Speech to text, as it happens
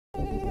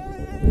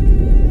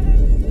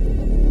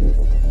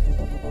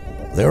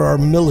there are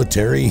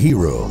military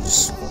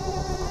heroes.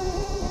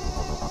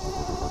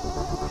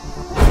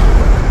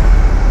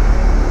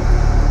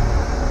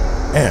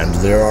 And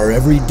there are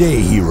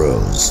everyday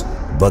heroes.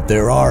 But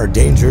there are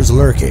dangers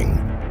lurking.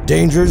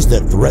 Dangers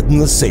that threaten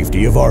the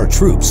safety of our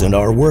troops and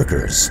our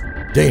workers.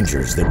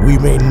 Dangers that we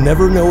may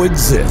never know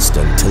exist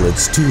until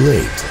it's too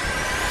late.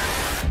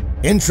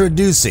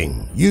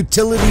 Introducing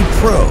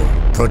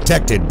UtilityPro,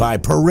 protected by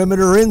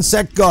Perimeter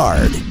Insect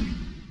Guard.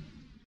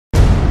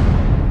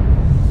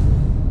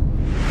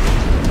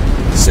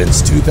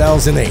 Since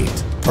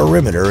 2008,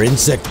 Perimeter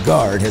Insect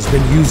Guard has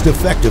been used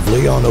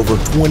effectively on over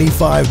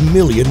 25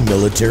 million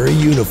military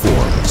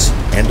uniforms,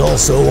 and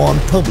also on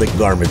public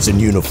garments and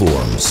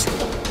uniforms.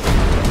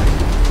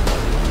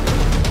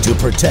 To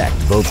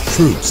protect both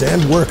troops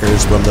and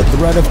workers from the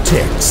threat of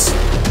ticks,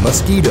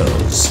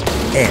 mosquitoes,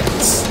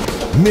 ants,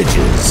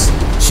 midges,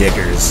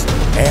 chiggers,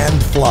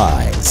 and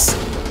flies.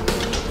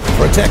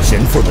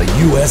 Protection for the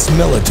U.S.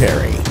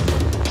 military.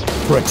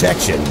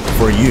 Protection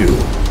for you.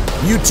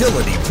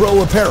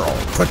 UtilityPro apparel,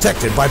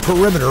 protected by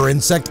Perimeter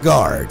Insect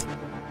Guard.